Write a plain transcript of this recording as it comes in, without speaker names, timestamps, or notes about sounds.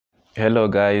Hello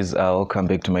guys, welcome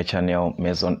back to my channel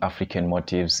Maison African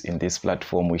Motives. In this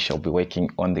platform we shall be working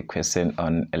on the question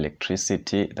on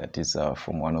electricity. That is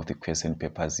from one of the question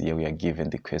papers. Here we are given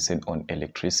the question on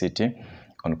electricity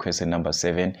on question number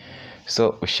 7.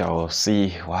 So we shall see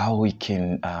how we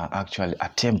can actually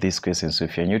attempt this question. So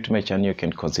if you're new to my channel, you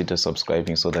can consider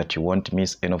subscribing so that you won't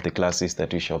miss any of the classes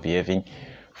that we shall be having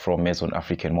from Maison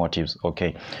African Motives.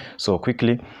 Okay, so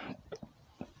quickly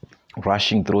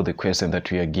rushing through the question that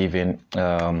we are given.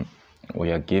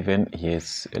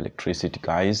 Yes, electricity,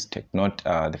 guys. Take note.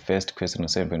 The first question on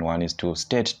 7.1 is to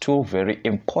state two very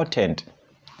important.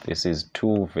 This is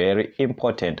two very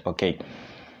important. Okay.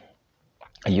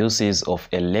 Uses of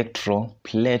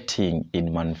electroplating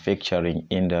in manufacturing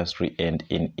industry and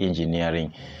in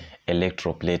engineering.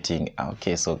 Electroplating.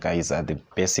 Okay, so guys, the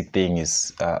basic thing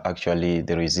is actually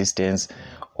the resistance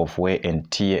of wear and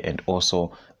tear and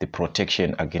also the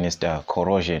protection against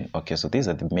corrosion. Okay, so these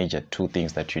are the major two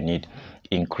things that you need: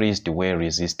 increased wear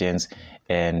resistance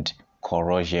and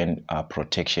corrosion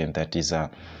protection. That is the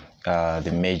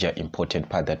major important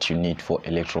part that you need for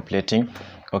electroplating.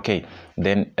 Okay,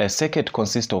 then a circuit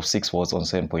consists of 6 volts on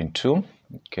 7.2.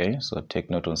 okay, so take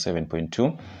note on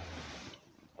 7.2.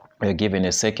 We're given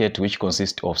a circuit which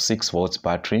consists of 6 volts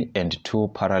battery and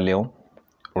 2 parallel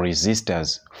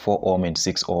resistors, 4 ohm and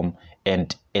 6 ohm,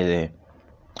 and a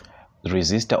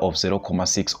resistor of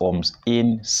 0.6 ohms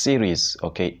in series.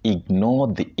 Okay, ignore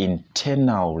the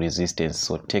internal resistance.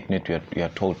 So take note, you are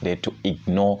told there to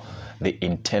ignore the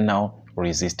internal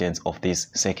resistance of this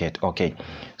circuit. Okay,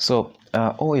 so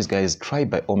always guys, try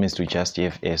by all means to just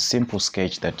have a simple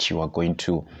sketch that you are going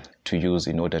to use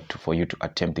in order for you to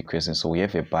attempt the question. So we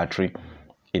have a battery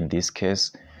in this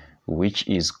case which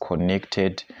is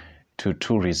connected to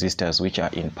 2 resistors which are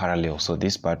in parallel. So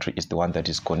this battery is the one that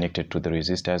is connected to the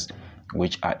resistors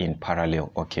which are in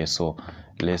parallel. Okay, so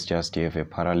let's just have a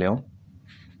parallel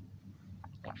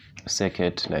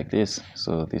circuit like this.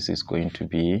 So this is going to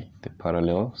be the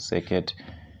parallel circuit.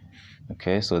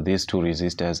 Okay, so these 2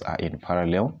 resistors are in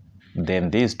parallel. Then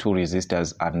these 2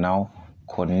 resistors are now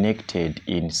connected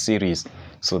in series.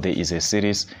 So there is a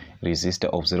series resistor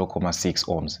of 0.6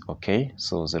 ohms. Okay,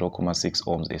 so 0.6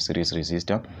 ohms, a series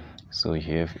resistor. So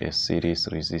you have a series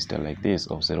resistor like this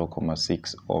of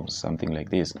 0.6 ohms, something like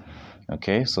this.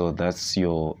 Okay, so that's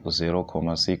your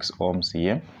 0.6 ohms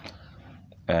here.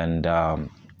 And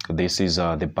this is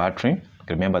the battery.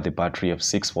 Remember, the battery of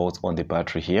 6 volts on the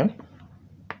battery here.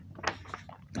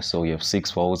 So we have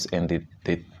 6 volts, and the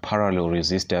parallel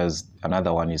resistors,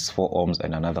 another one is 4 ohms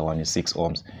and another one is 6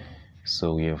 ohms.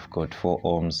 So we have got 4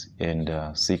 ohms and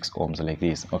 6 ohms like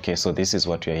this. Okay, so this is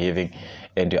what we are having,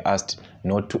 and you're asked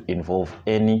not to involve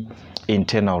any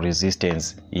internal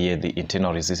resistance here. The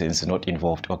internal resistance is not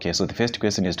involved. Okay, so the first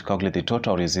question is to calculate the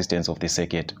total resistance of the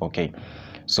circuit. Okay,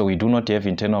 so we do not have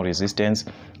internal resistance,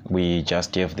 we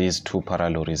just have these 2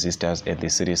 parallel resistors and the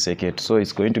series circuit. So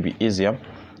it's going to be easier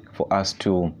for us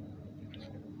to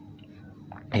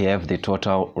have the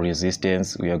total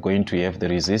resistance. We are going to have the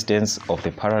resistance of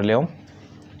the parallel,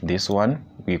 this one.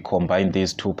 We combine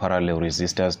these 2 parallel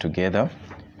resistors together,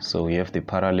 so we have the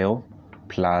parallel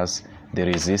plus the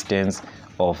resistance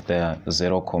of the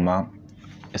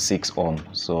 0.6 ohm.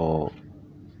 So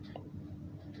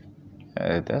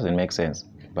it doesn't make sense,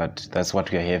 but that's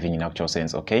what we are having in actual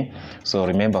sense. Okay, so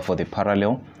remember, for the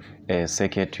parallel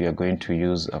circuit, we are going to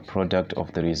use a product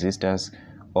of the resistors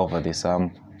over the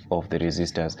sum of the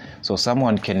resistors. So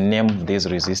someone can name these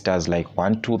resistors like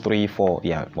 1 2 3 4.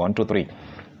 Yeah, 1 2 3.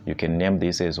 You can name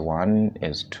this as 1,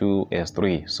 as 2, as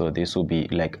 3. So this will be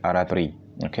like R3.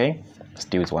 Okay,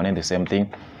 still it's one and the same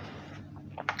thing.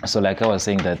 So like I was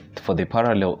saying, that for the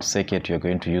parallel circuit, you're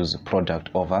going to use product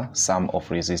over sum of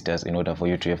resistors in order for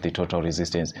you to have the total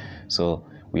resistance. So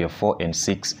we have 4 and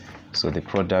 6. So the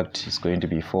product is going to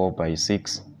be 4 by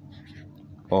 6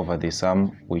 over the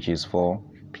sum, which is 4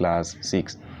 plus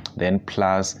 6. Then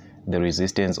plus the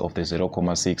resistance of the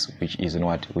 0.6, which is in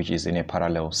what? Which is in a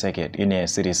parallel circuit, in a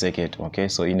series circuit. Okay,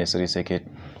 so in a series circuit,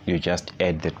 you just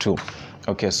add the 2.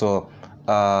 Okay, so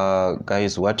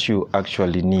guys, what you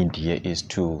actually need here is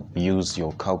to use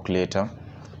your calculator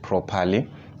properly.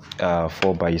 4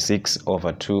 by 6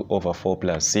 over 2 over 4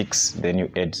 plus 6, then you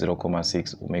add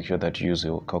 0.6. Make sure that you use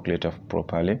your calculator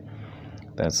properly.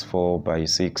 That's 4 by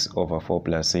 6 over 4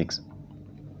 plus 6,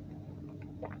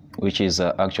 which is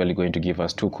actually going to give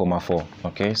us 2.4.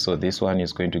 okay, so this one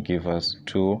is going to give us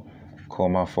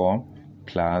 2.4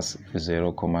 plus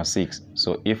 0.6.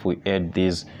 so if we add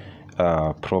these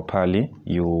properly,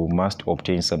 you must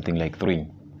obtain something like 3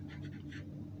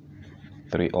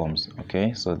 ohms.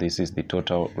 Okay, so this is the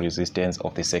total resistance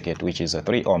of the circuit, which is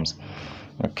 3 ohms.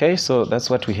 Okay, so that's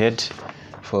what we had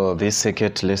for this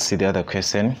circuit. Let's see the other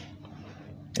question.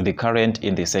 The current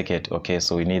in the circuit. Okay,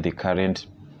 so we need the current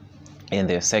in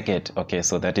the circuit. Okay,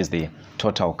 so that is the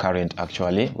total current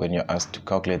actually when you're asked to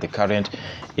calculate the current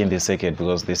in the circuit,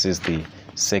 because this is the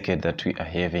circuit that we are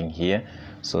having here.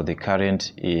 So the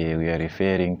current, we are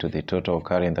referring to the total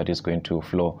current that is going to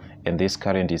flow, and this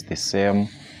current is the same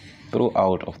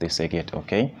throughout of the circuit.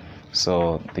 Okay,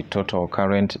 so the total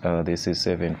current, this is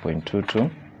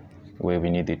 7.22, where we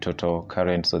need the total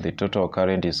current. So the total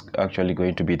current is actually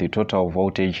going to be the total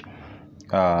voltage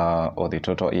or the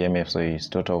total EMF, so it's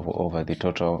total over the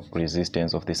total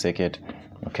resistance of the circuit.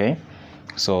 Okay,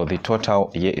 so the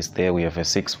total here is there. We have a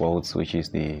 6 volts, which is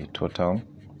the total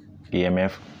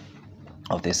EMF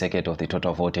of the circuit, of the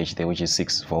total voltage there, which is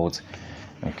 6 volts.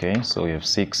 Okay, so we have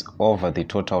 6 over the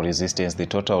total resistance. The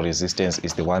total resistance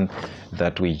is the one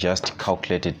that we just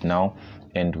calculated now,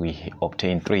 and we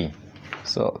obtained 3.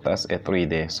 So that's a 3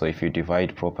 there. So if you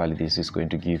divide properly, this is going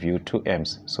to give you 2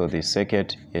 amps. So the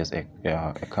circuit is a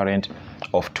current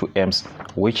of 2 amps,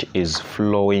 which is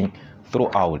flowing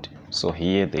throughout. So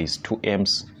here there is 2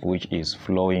 amps, which is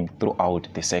flowing throughout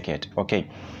the circuit. Okay,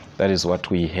 that is what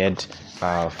we had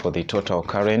for the total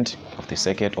current of the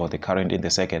circuit, or the current in the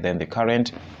circuit. Then the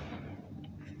current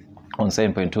on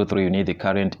 7.23, you need the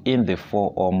current in the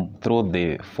 4 ohm through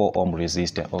the 4 ohm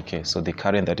resistor. Okay, so the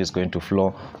current that is going to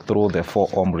flow through the 4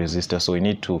 ohm resistor. So we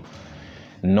need to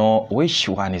know which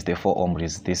one is the 4 ohm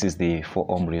resistor. This is the 4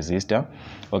 ohm resistor.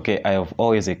 Okay, I have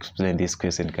always explained this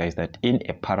question, guys, that in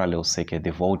a parallel circuit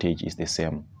the voltage is the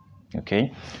same.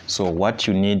 Okay, so what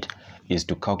you need is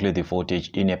to calculate the voltage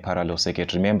in a parallel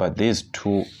circuit. Remember, these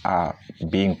two are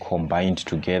being combined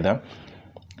together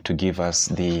to give us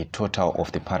the total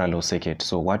of the parallel circuit.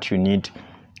 So what you need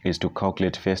is to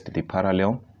calculate first the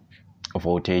parallel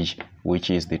voltage, which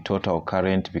is the total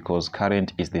current, because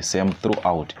current is the same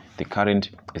throughout. The current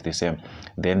is the same.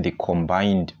 Then the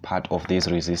combined part of these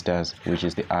resistors, which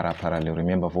is the R parallel.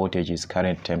 Remember, voltage is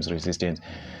current times resistance.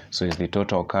 So it's the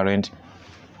total current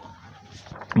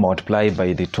multiplied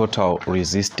by the total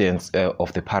resistance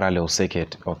of the parallel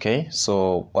circuit. Okay,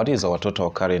 so what is our total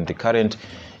current? The current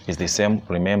is the same,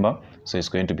 remember, so it's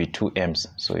going to be 2 amps.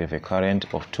 So we have a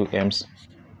current of 2 amps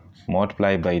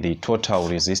multiplied by the total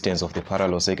resistance of the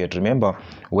parallel circuit. Remember,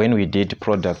 when we did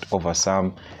product over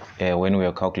sum, when we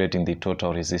were calculating the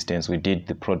total resistance, we did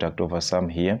the product over sum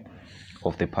here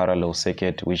of the parallel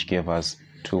circuit, which gave us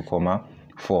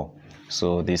 2,4.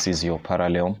 So this is your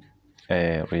parallel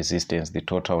resistance, the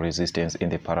total resistance in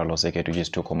the parallel circuit, which is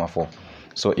 2,4.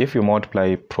 So if you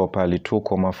multiply properly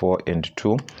 2,4 and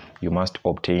 2, you must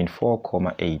obtain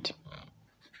 4,8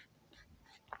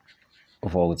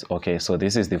 volts. Okay, so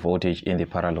this is the voltage in the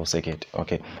parallel circuit.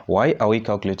 Okay, why are we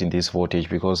calculating this voltage?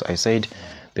 Because I said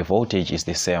the voltage is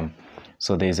the same.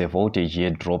 So there is a voltage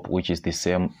here drop, which is the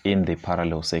same in the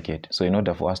parallel circuit. So in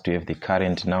order for us to have the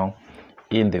current now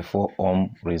in the 4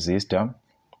 ohm resistor,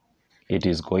 it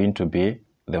is going to be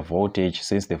the voltage,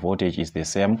 since the voltage is the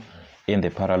same in the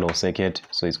parallel circuit,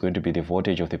 so it's going to be the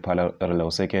voltage of the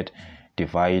parallel circuit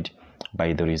divided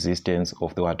by the resistance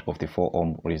of the of the 4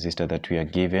 ohm resistor that we are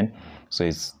given. So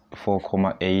it's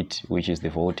 4,8, which is the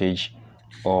voltage,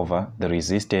 over the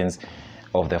resistance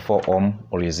of the 4 ohm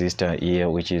resistor here,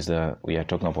 which is we are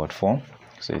talking about 4.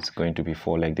 So it's going to be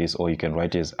 4 like this, or you can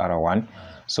write it as R1.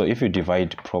 So if you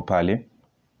divide properly,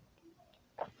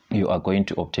 you are going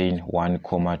to obtain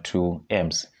 1,2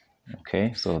 amps.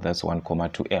 Okay, so that's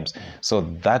 1,2 amps. So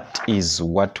that is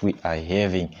what we are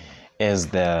having as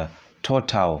the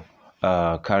total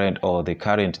current, or the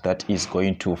current that is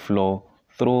going to flow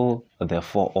through the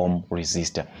 4 ohm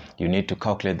resistor. You need to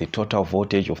calculate the total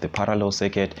voltage of the parallel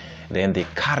circuit, then the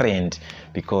current,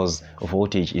 because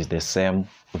voltage is the same.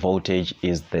 Voltage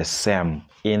is the same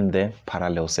in the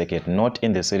parallel circuit, not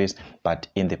in the series, but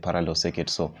in the parallel circuit.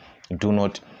 So do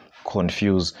not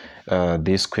confuse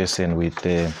this question with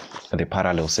the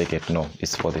parallel circuit. No,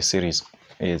 it's for the series.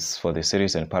 It's for the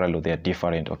series and parallel, they are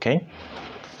different. Okay,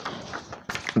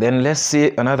 then let's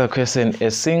see another question.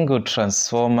 A single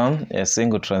transformer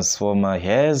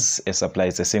has a supply,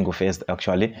 it's a single phase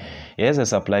actually, it has a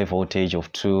supply voltage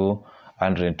of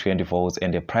 220 volts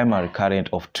and a primary current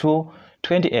of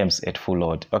 220 amps at full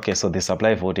load. Okay, so the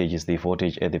supply voltage is the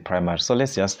voltage at the primary. So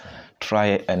let's just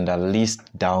try and list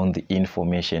down the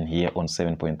information here on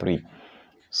 7.3.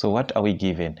 So what are we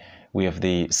given? We have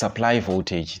the supply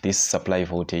voltage, this supply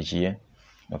voltage here.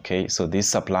 Okay, so this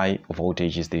supply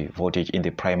voltage is the voltage in the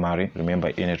primary, remember,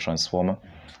 in a transformer.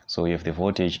 So we have the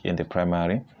voltage in the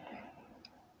primary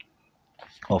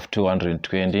of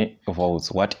 220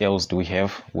 volts. What else do we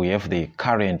have? We have the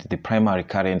current, the primary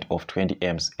current of 20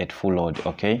 amps at full load.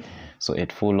 Okay, so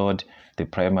at full load the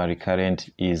primary current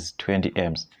is 20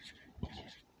 amps.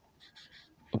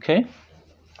 Okay,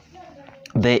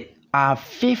 there are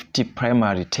 50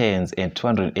 primary turns and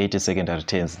 280 secondary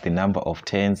turns. The number of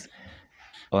turns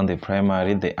on the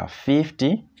primary, there are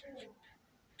 50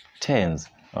 turns.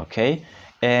 Okay,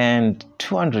 and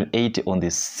 280 on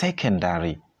the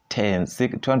secondary turns,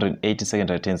 280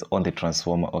 secondary turns on the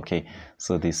transformer. Okay,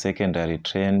 so the secondary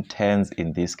turns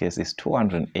in this case is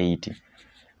 280.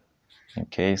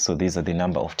 Okay, so these are the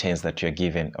number of turns that you're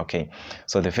given. Okay,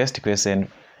 so the first question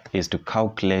is to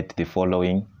calculate the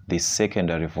following, the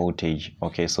secondary voltage.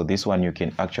 Okay, so this one you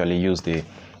can actually use the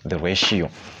ratio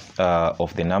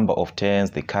of the number of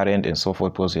turns, the current, and so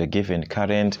forth, because you are given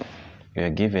current, you are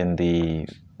given the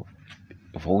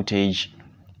voltage,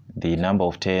 the number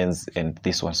of turns, and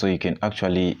this one. So you can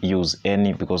actually use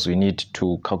any, because we need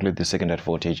to calculate the secondary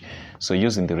voltage. So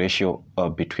using the ratio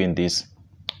between this,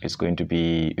 it's going to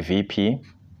be VP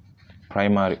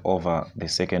primary over the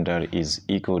secondary is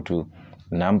equal to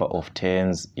number of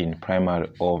turns in primary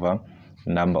over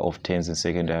number of turns in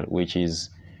secondary, which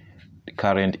is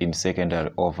current in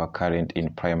secondary over current in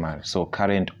primary. So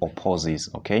current opposes.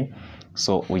 Okay,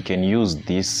 so we can use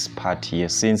this part here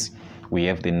since we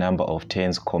have the number of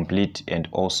turns complete, and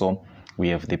also we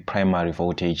have the primary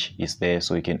voltage is there,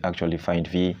 so we can actually find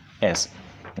VS.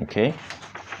 Okay,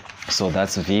 so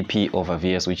that's VP over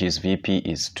VS, which is VP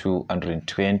is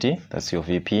 220. That's your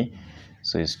VP.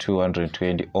 So it's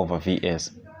 220 over VS,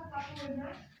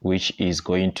 which is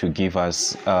going to give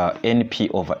us NP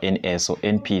over NS. So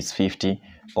NP is 50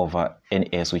 over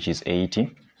NS, which is 80.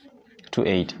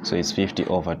 280. So it's 50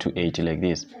 over 280 like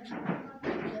this.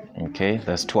 Okay,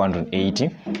 that's 280.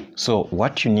 So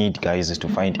what you need, guys, is to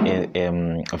find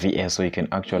VS, so you can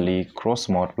actually cross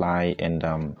multiply and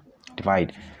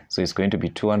divide. So it's going to be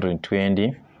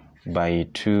 220 by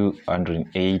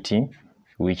 280,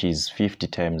 which is 50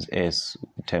 times S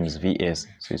times VS.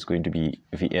 So it's going to be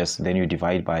VS. Then you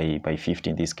divide by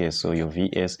 50 in this case. So your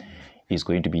VS is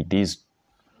going to be this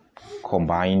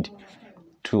combined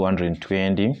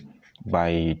 220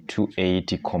 by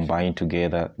 280 combined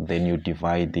together. Then you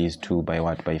divide these two by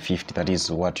what? By 50. That is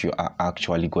what you are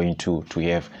actually going to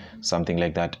have, something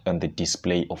like that on the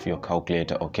display of your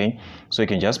calculator. Okay, so you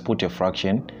can just put a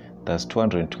fraction. That's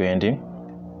 220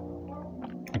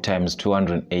 times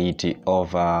 280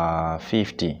 over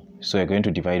 50. So you're going to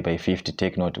divide by 50.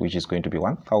 Take note, which is going to be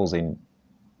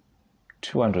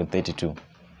 1232.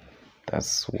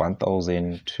 That's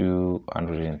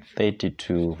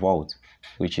 1232 volts,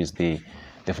 which is the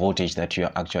voltage that you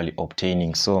are actually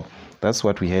obtaining. So that's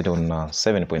what we had on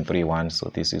 7.31. So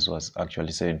this was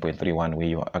actually 7.31 where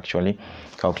you are actually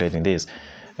calculating this.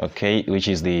 Okay, which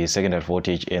is the secondary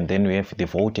voltage, and then we have the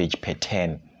voltage per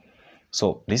turn.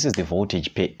 So this is the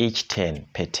voltage per each turn,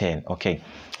 per turn. Okay,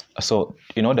 so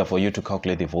in order for you to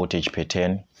calculate the voltage per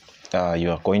turn,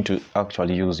 you are going to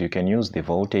actually you can use the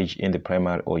voltage in the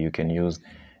primary, or you can use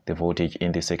the voltage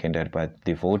in the secondary. But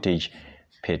the voltage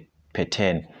per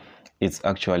turn, it's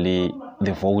actually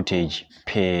the voltage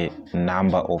per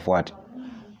number of what?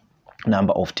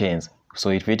 Number of turns. So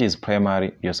if it is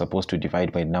primary, you're supposed to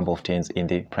divide by the number of turns in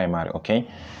the primary. Okay,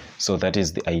 so that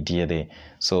is the idea there.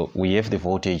 So we have the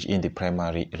voltage in the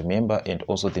primary, remember, and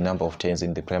also the number of turns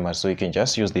in the primary. So you can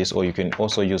just use this, or you can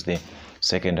also use the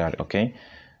secondary. Okay,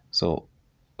 so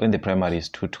in the primary is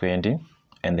 220,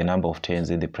 and the number of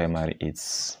turns in the primary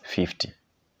is 50.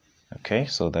 Okay,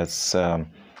 so that's a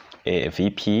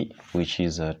VP, which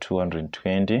is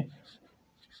 220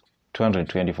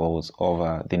 volts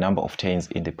over the number of turns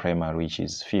in the primary, which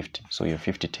is 50. So you have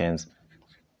 50 turns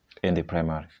in the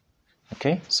primary.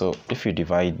 Okay, so if you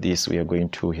divide this, we are going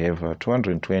to have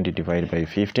 220 divided by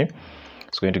 50.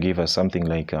 It's going to give us something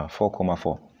like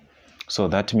 4,4. So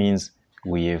that means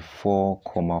we have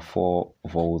 4,4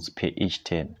 volts per each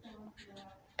turn.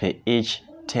 Per each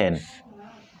turn.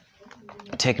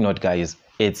 Take note, guys,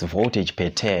 it's voltage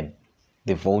per turn.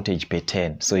 The voltage per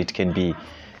turn. So it can be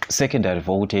secondary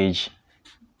voltage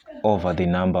over the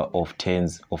number of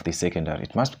turns of the secondary.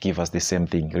 It must give us the same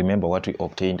thing. Remember what we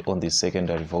obtained on the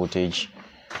secondary voltage.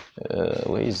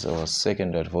 Where is our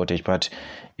secondary voltage? But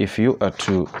if you are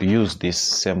to use this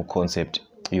same concept,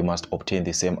 you must obtain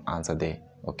the same answer there.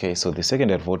 Okay, so the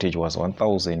secondary voltage was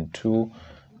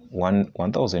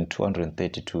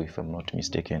 1232, if I'm not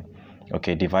mistaken.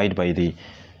 Okay,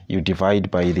 you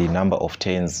divide by the number of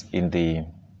turns in the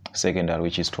secondary,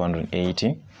 which is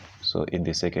 280. So in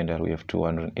the secondary we have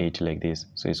 280 like this.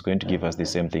 So it's going to give us the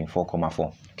same thing,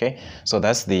 4,4. Okay, so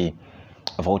that's the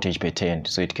voltage per turn.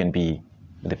 So it can be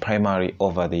the primary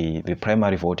over the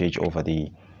primary voltage over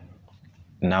the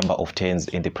number of turns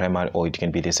in the primary, or it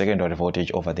can be the secondary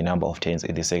voltage over the number of turns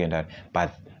in the secondary,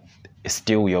 but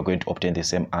still you're going to obtain the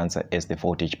same answer as the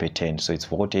voltage per turn. So it's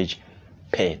voltage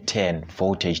per turn,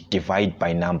 voltage divided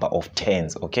by number of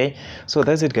turns. Okay, so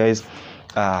that's it, guys.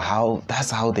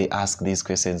 That's how they ask these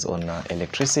questions on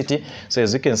electricity. So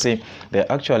as you can see,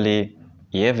 they're actually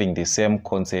having the same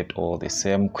concept or the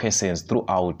same questions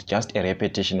throughout, just a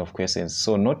repetition of questions.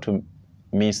 So not to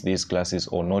miss these classes,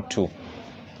 or not to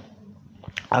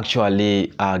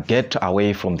actually get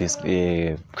away from these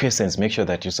questions, make sure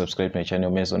that you subscribe to my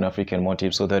channel, Memo on African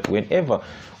Motives, so that whenever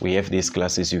we have these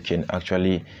classes, you can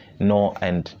actually know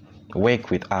and work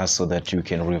with us, so that you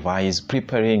can revise,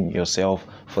 preparing yourself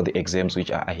for the exams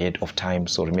which are ahead of time.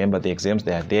 So remember, the exams,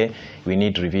 they are there. We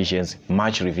need revisions,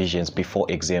 much revisions before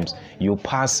exams. You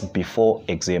pass before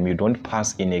exam, you don't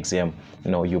pass in exam.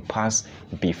 No, you pass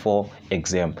before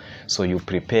exam. So you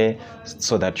prepare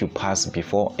so that you pass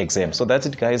before exam. So that's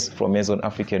it, guys, from Memo on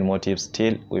African Motives.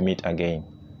 Till we meet again.